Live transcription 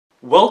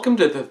Welcome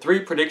to the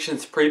 3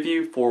 predictions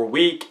preview for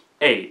Week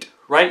 8,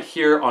 right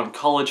here on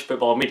College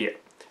Football Media.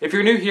 If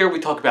you're new here, we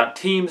talk about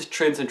teams,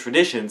 trends, and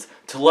traditions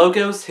to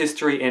logos,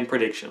 history, and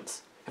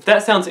predictions. If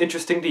that sounds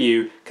interesting to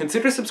you,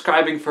 consider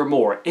subscribing for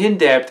more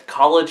in-depth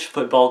college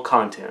football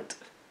content.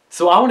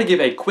 So I want to give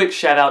a quick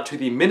shout out to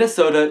the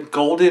Minnesota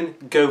Golden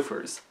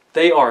Gophers.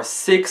 They are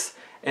 6-0.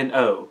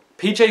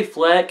 PJ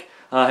Fleck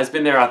has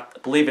been there, I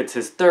believe it's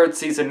his 3rd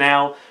season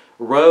now.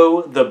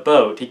 Row the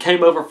boat. He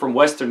came over from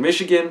Western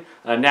Michigan,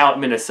 now at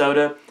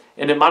Minnesota,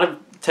 and it might have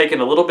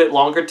taken a little bit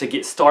longer to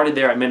get started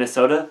there at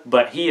Minnesota,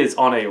 but he is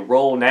on a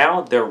roll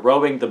now. They're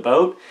rowing the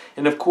boat,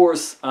 and of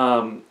course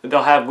they'll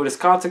have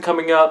Wisconsin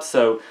coming up,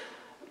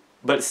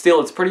 but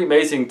still it's pretty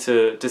amazing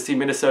to see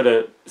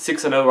Minnesota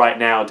 6-0 right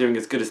now, doing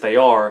as good as they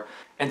are,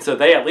 and so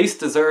they at least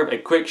deserve a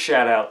quick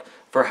shout out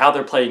for how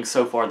they're playing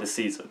so far this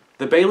season.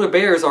 The Baylor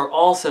Bears are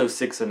also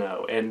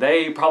 6-0, and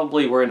they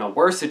probably were in a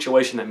worse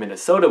situation that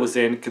Minnesota was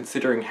in,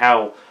 considering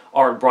how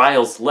Art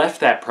Briles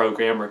left that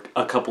program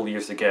a couple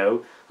years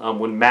ago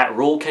when Matt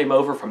Rule came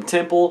over from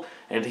Temple,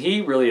 and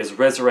he really has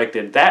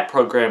resurrected that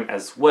program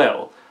as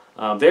well.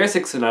 They're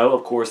 6-0,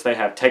 of course they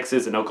have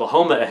Texas and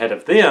Oklahoma ahead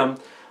of them,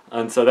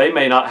 and so they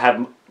may not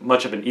have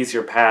much of an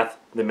easier path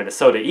than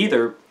Minnesota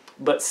either,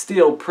 but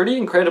still pretty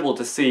incredible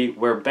to see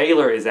where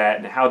Baylor is at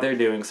and how they're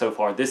doing so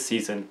far this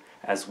season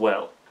as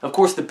well. Of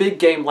course, the big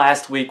game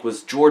last week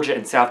was Georgia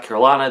and South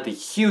Carolina, the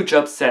huge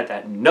upset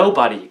that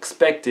nobody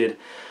expected.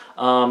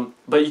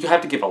 But you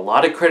have to give a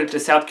lot of credit to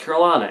South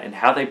Carolina and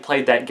how they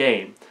played that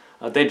game.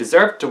 They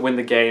deserved to win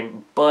the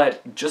game,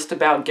 but just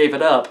about gave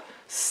it up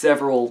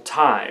several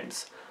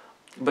times.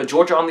 But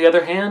Georgia, on the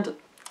other hand,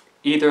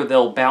 either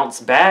they'll bounce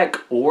back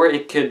or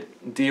it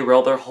could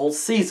derail their whole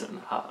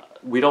season.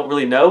 We don't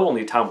really know,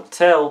 only time will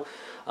tell,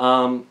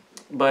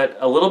 but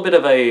a little bit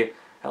of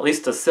at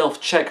least a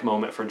self-check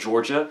moment for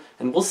Georgia,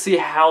 and we'll see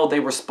how they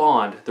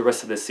respond the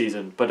rest of this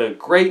season, but a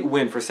great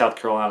win for South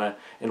Carolina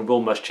and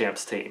Will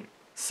Muschamp's team.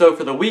 So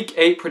for the Week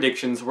 8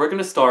 predictions, we're going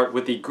to start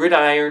with the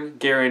Gridiron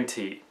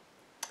Guarantee.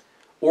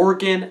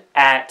 Oregon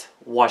at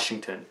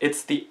Washington.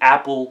 It's the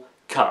Apple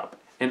Cup,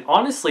 and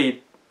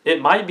honestly,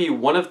 it might be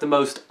one of the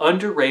most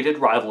underrated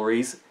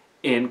rivalries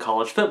in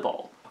college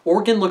football.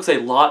 Oregon looks a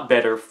lot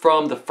better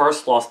from the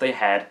first loss they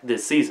had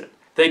this season.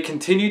 They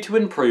continue to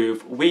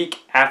improve week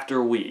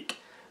after week,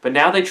 but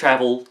now they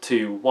travel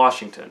to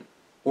Washington.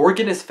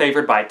 Oregon is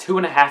favored by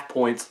 2.5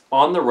 points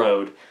on the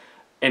road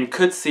and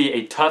could see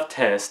a tough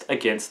test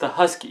against the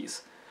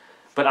Huskies.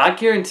 But I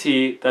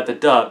guarantee that the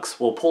Ducks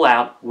will pull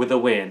out with a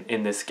win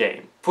in this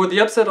game. For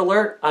the upset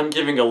alert, I'm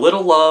giving a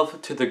little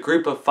love to the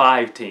group of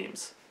 5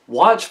 teams.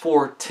 Watch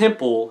for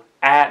Temple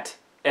at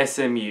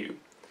SMU.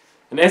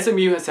 And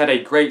SMU has had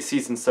a great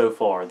season so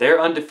far.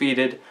 They're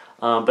undefeated,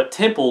 but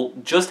Temple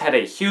just had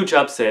a huge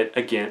upset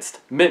against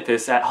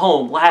Memphis at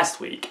home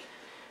last week.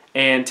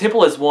 And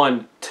Temple has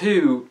won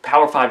 2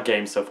 Power 5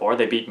 games so far.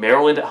 They beat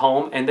Maryland at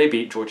home and they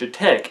beat Georgia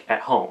Tech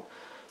at home.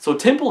 So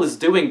Temple is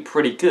doing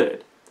pretty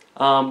good.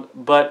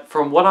 But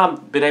from what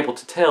I've been able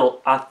to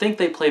tell, I think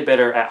they play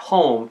better at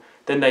home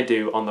than they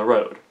do on the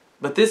road.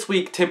 But this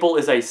week, Temple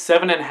is a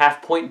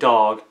 7.5 point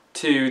dog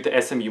to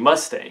the SMU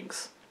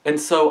Mustangs. And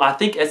so I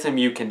think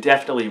SMU can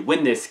definitely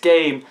win this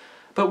game,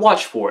 but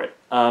watch for it.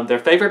 They're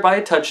favored by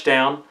a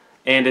touchdown,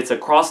 and it's a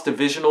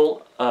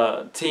cross-divisional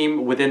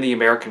team within the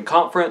American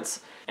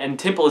Conference, and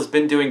Temple has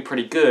been doing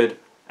pretty good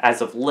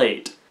as of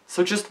late.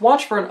 So just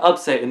watch for an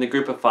upset in the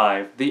group of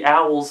 5, the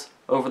Owls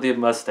over the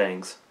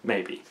Mustangs,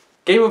 maybe.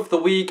 Game of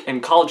the week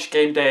and College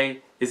Game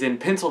Day is in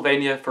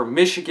Pennsylvania for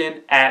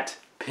Michigan at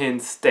Penn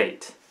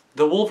State.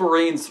 The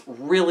Wolverines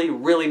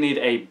really need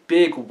a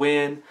big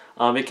win.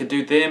 It could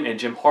do them and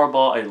Jim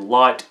Harbaugh a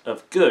lot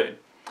of good.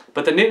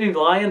 But the Nittany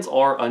Lions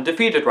are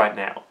undefeated right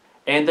now,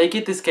 and they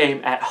get this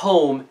game at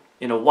home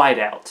in a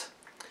whiteout.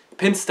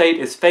 Penn State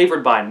is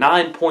favored by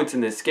 9 points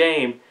in this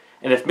game,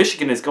 and if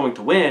Michigan is going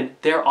to win,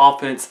 their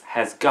offense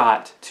has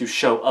got to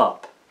show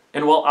up.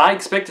 And while I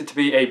expect it to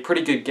be a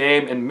pretty good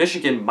game and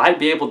Michigan might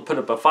be able to put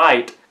up a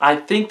fight, I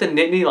think the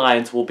Nittany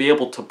Lions will be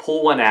able to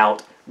pull one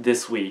out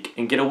this week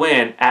and get a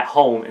win at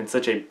home in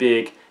such a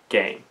big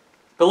game.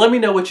 But let me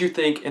know what you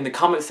think in the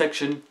comment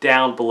section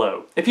down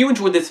below. If you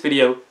enjoyed this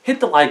video,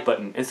 hit the like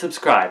button and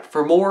subscribe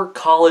for more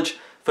college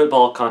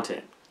football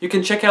content. You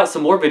can check out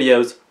some more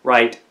videos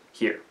right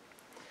here.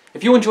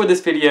 If you enjoyed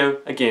this video,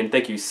 again,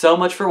 thank you so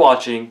much for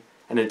watching,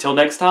 and until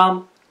next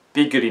time,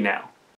 be goody now.